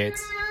it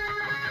creates.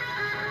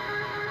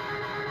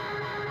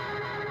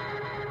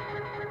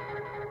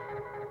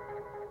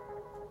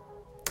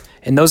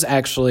 And those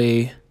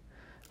actually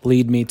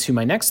lead me to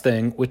my next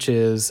thing, which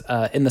is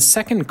in the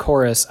second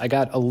chorus, I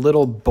got a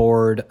little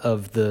bored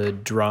of the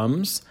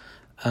drums,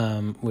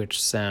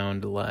 which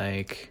sound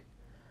like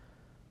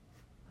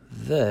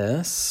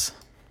this.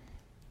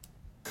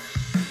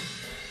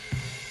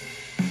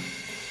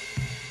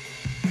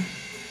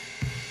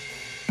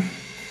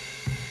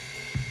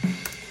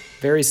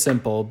 Very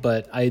simple,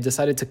 but I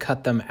decided to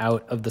cut them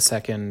out of the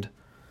second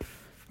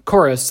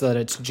chorus so that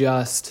it's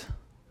just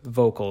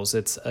vocals.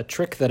 It's a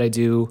trick that I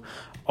do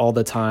all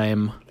the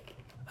time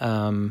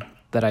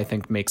that I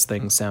think makes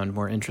things sound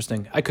more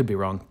interesting. I could be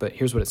wrong, but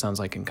here's what it sounds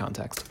like in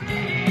context.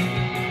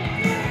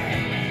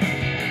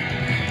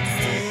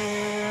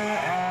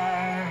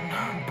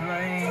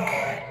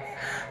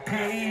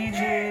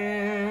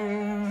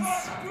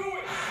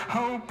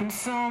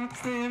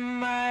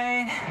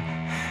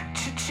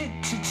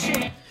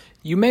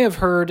 You may have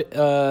heard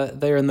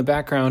there in the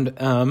background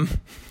Shia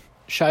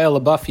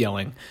LaBeouf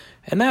yelling,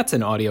 and that's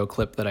an audio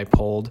clip that I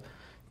pulled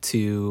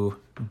to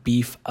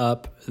beef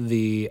up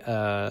the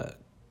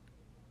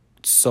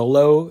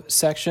solo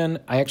section.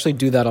 I actually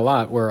do that a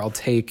lot, where I'll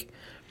take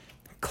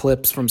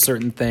clips from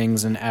certain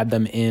things and add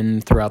them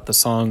in throughout the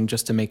song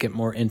just to make it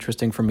more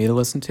interesting for me to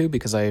listen to,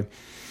 because I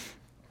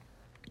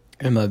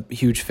am a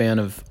huge fan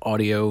of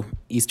audio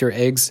Easter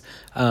eggs.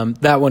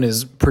 That one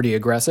is pretty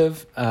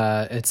aggressive.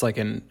 It's like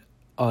an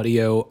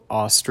audio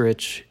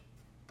ostrich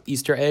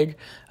Easter egg.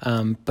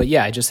 But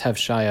yeah, I just have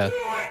Shia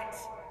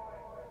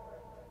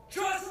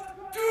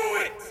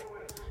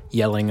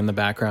yelling in the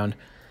background.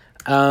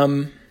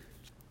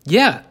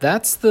 Yeah,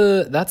 that's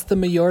the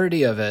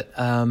majority of it.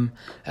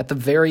 At the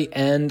very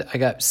end, I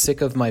got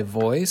sick of my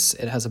voice.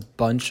 It has a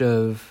bunch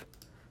of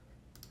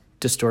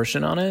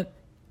distortion on it.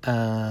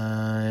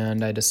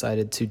 And I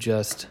decided to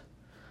just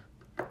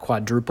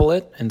quadruple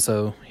it. And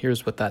so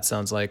here's what that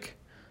sounds like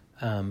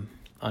on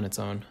its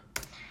own.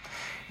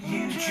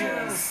 You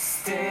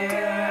just stare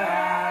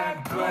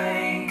at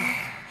blank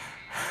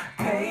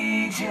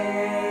pages,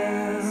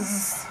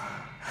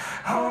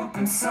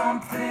 hoping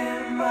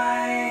something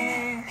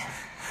might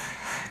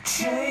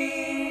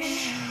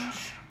change.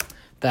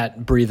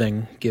 That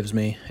breathing gives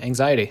me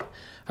anxiety.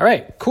 All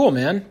right, cool,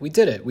 man. We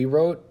did it. We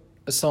wrote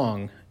a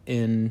song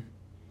in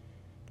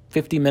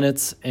 50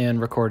 minutes and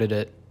recorded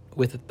it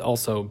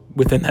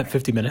within that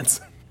 50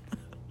 minutes.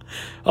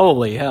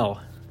 Holy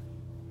hell.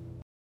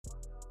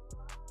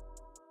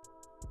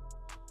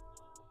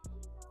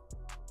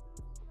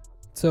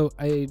 So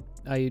I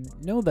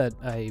know that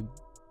I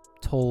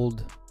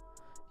told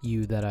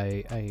you that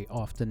I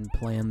often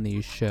plan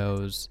these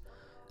shows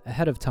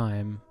ahead of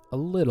time a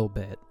little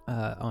bit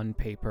on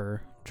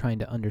paper, trying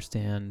to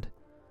understand.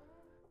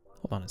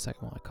 Hold on a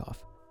second while I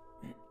cough.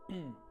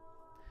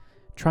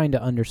 Trying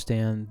to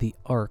understand the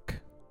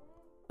arc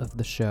of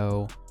the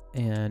show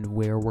and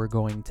where we're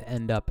going to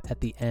end up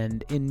at the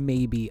end. In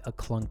maybe a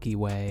clunky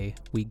way,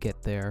 we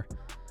get there.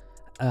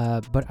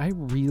 But I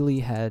really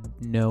had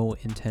no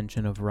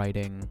intention of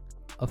writing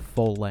a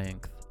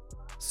full-length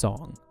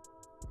song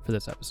for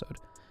this episode.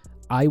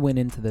 I went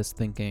into this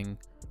thinking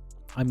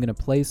I'm going to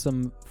play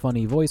some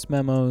funny voice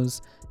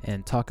memos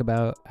and talk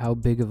about how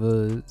big of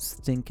a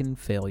stinking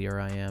failure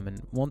I am,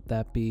 and won't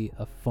that be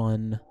a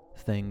fun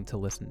thing to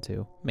listen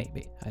to?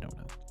 Maybe. I don't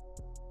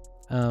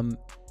know.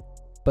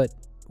 But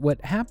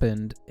what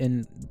happened,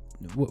 and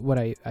what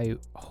I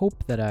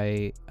hope that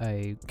I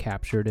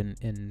captured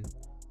and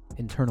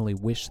internally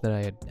wish that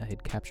I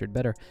had captured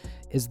better,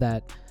 is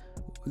that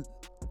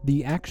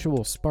the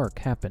actual spark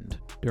happened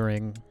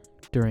during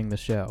the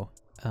show.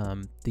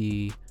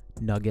 The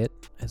nugget,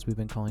 as we've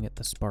been calling it,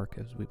 the spark,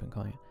 as we've been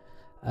calling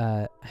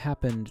it,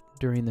 happened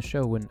during the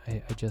show when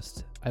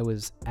I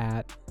was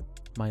at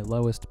my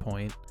lowest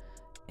point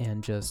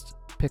and just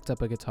picked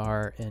up a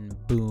guitar and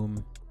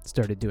boom,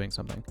 started doing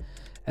something.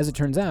 As it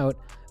turns out,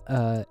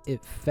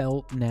 it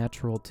felt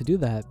natural to do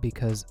that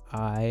because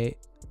I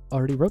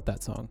already wrote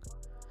that song.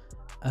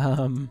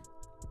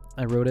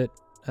 I wrote it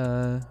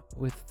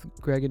with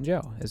Greg and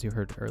Joe, as you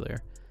heard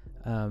earlier,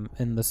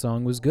 and the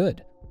song was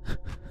good.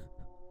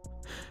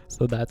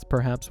 So that's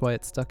perhaps why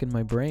it stuck in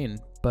my brain.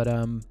 But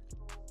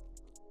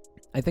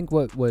I think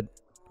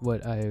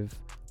what I've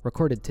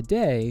recorded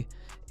today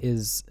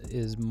is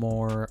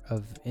more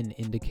of an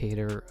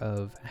indicator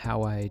of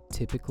how I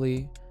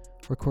typically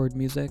record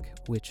music,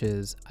 which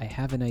is I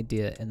have an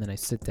idea and then I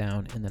sit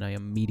down and then I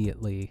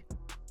immediately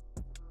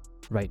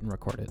write and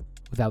record it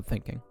without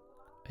thinking.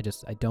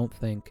 I don't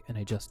think, and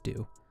I just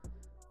do.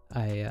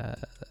 I've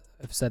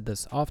said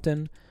this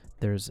often.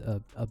 There's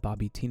a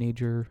Bobby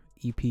Teenager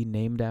EP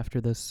named after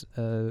this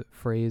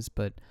phrase,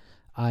 but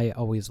I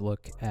always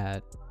look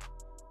at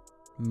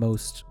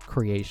most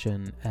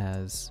creation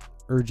as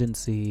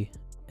urgency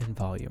and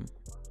volume.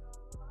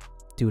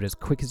 Do it as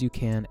quick as you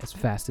can, as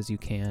fast as you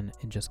can,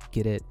 and just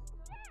get it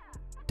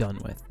done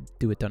with.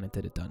 Do it, done it,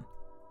 did it, done.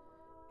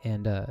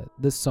 And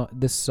this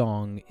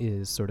song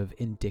is sort of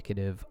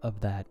indicative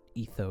of that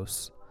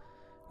ethos,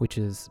 which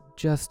is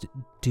just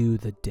do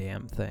the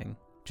damn thing.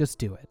 Just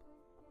do it.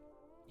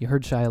 You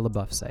heard Shia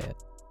LaBeouf say it.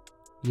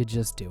 You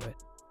just do it.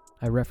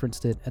 I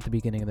referenced it at the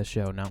beginning of the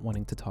show, not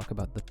wanting to talk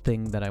about the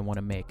thing that I want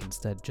to make,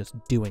 instead just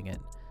doing it,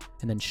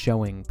 and then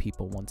showing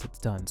people once it's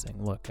done,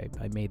 saying, look,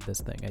 I made this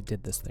thing, I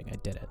did this thing, I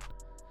did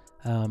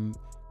it.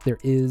 There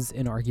is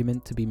an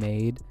argument to be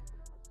made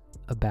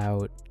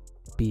about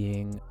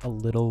being a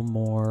little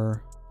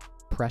more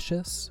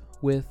precious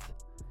with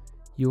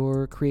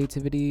your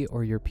creativity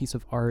or your piece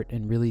of art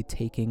and really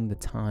taking the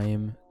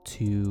time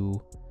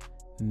to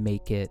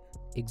make it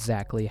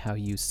exactly how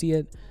you see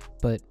it.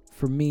 But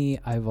for me,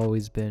 I've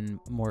always been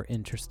more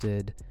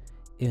interested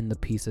in the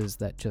pieces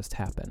that just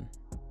happen.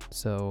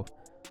 So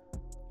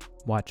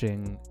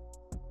watching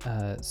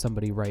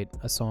somebody write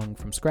a song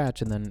from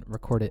scratch and then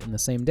record it in the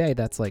same day,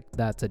 that's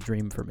a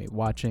dream for me.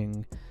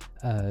 Watching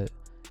an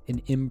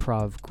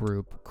improv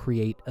group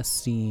create a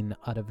scene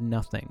out of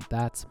nothing,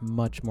 that's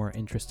much more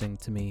interesting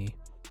to me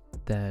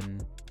than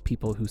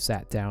people who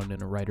sat down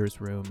in a writer's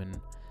room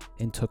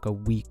and took a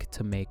week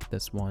to make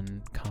this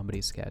one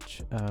comedy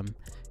sketch.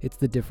 It's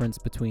the difference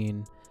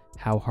between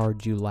how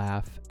hard you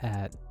laugh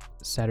at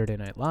Saturday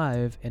Night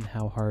Live and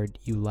how hard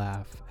you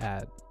laugh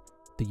at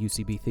the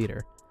UCB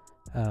Theater.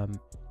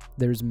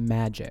 There's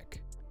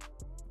magic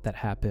that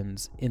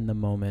happens in the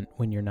moment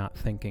when you're not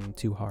thinking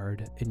too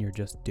hard and you're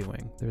just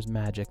doing. There's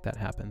magic that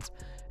happens.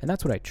 And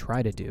that's what I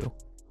try to do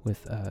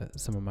with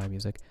some of my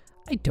music.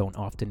 I don't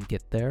often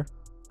get there.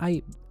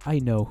 I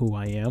know who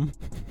I am.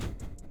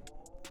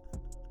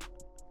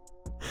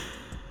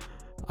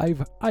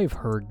 I've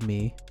heard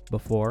me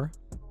before,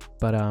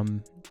 but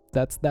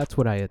that's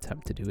what I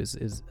attempt to do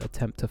is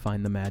attempt to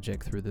find the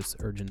magic through this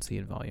urgency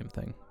and volume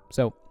thing.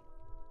 So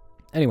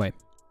anyway,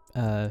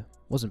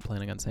 wasn't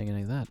planning on saying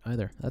any of that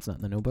either. That's not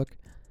in the notebook.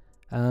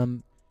 I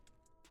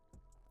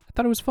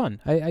thought it was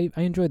fun. I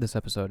enjoyed this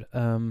episode.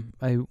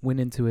 I went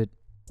into it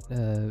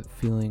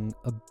feeling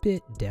a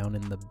bit down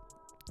in the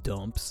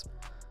dumps,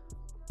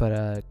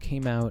 but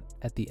came out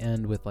at the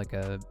end with like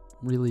a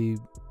really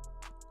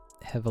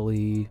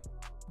heavily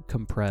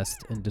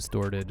compressed and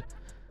distorted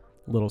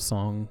little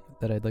song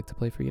that I'd like to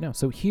play for you now.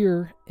 So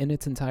here in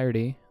its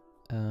entirety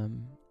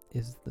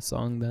is the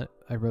song that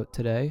I wrote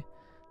today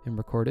and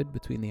recorded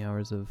between the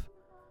hours of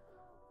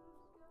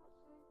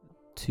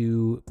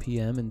 2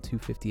 p.m. and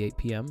 2:58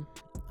 p.m.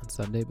 on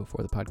Sunday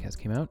before the podcast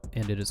came out,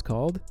 and it is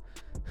called,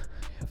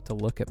 I have to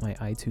look at my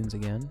iTunes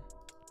again,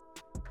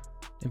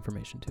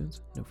 Information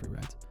Tunes, no free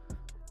rides.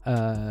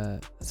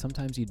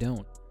 Sometimes you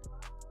don't.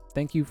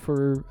 Thank you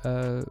for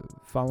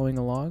following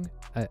along.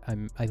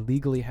 I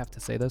legally have to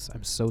say this.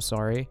 I'm so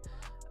sorry.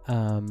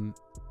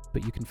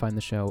 But you can find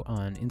the show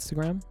on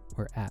Instagram.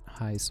 We're at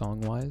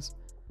HighSongwise.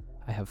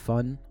 I have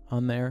fun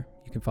on there.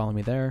 You can follow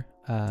me there.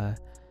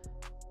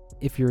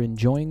 If you're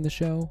enjoying the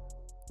show,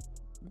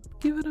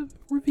 give it a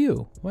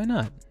review. Why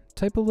not?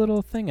 Type a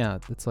little thing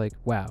out that's like,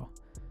 wow,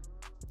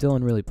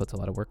 Dylan really puts a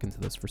lot of work into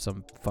this for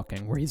some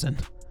fucking reason.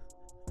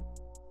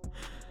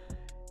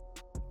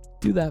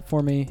 Do that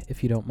for me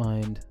if you don't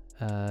mind.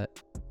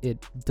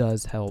 It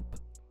does help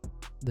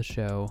the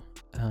show.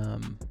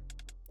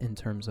 in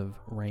terms of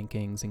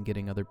rankings and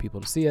getting other people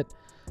to see it.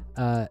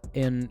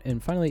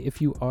 And finally,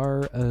 if you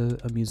are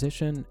a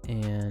musician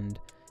and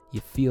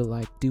you feel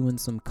like doing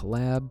some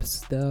collab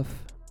stuff,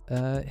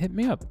 hit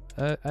me up.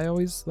 I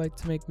always like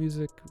to make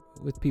music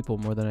with people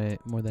more than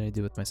I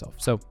do with myself.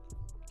 So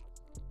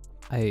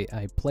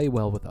I play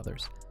well with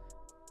others.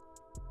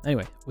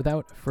 Anyway,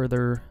 without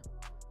further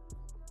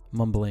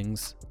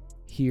mumblings,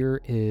 here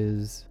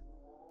is,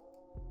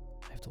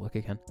 I have to look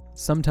again,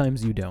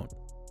 Sometimes You Don't,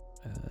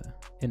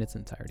 in its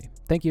entirety.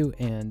 Thank you,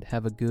 and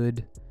have a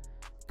good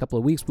couple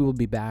of weeks. We will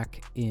be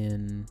back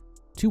in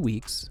 2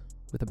 weeks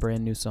with a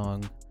brand new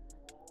song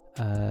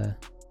that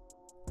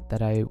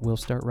I will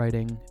start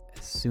writing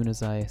as soon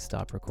as I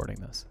stop recording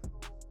this.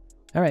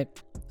 All right.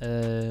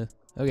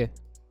 Okay.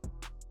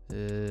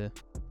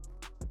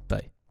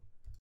 Bye.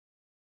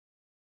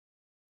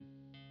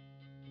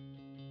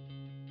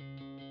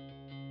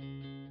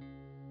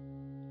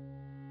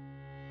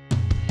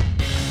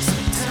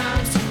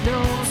 Sometimes you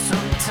know,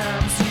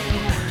 sometimes you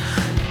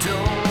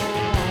don't.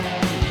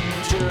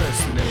 You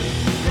just lay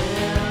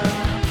there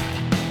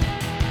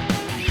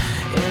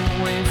and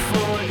wait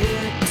for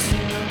it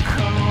to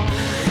come.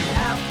 It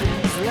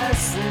happens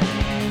less than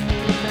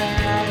you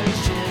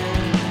imagine.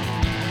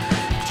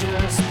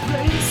 Just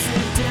place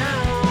it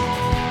down,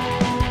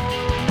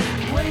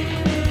 wait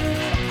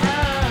it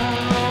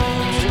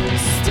out.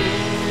 Just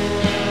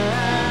stare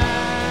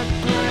at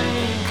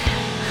blank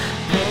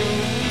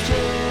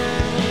pages,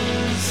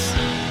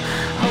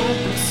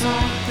 hoping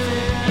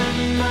something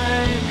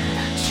might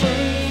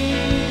change.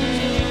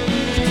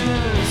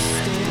 Just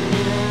stare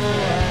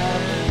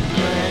at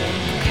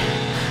blank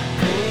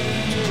pages,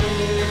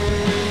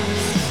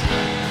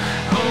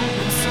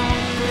 hoping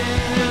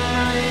something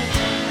might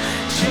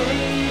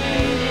change.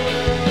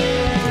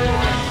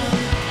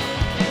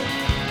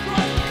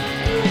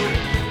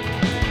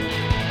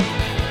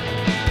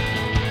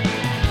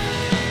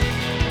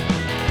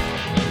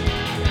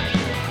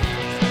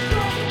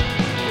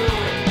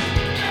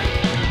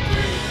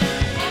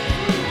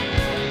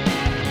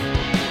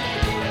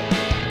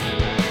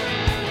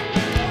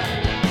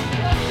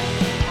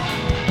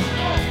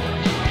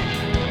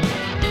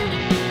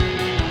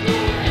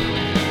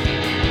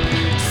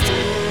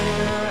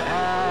 Stare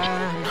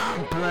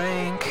at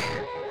blank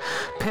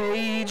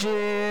pages,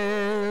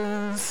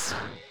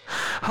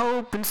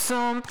 hoping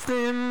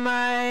something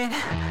might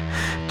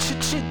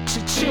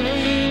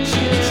change.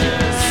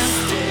 Just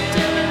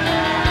stare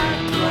at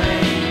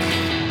blank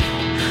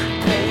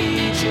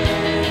pages,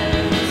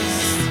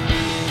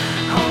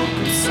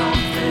 hoping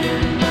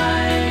something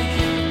might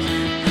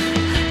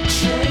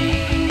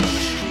change.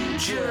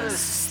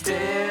 Just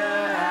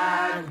stare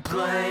at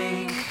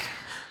blank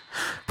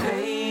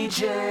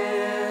pages,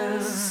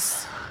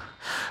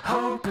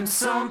 hoping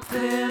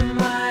something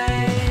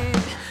might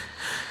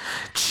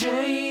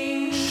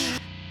change.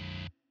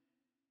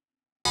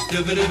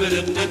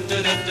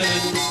 Da-ba-da-ba-da-da-da-da-da.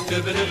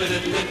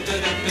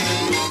 Da-ba-da-ba-da-da-da-da.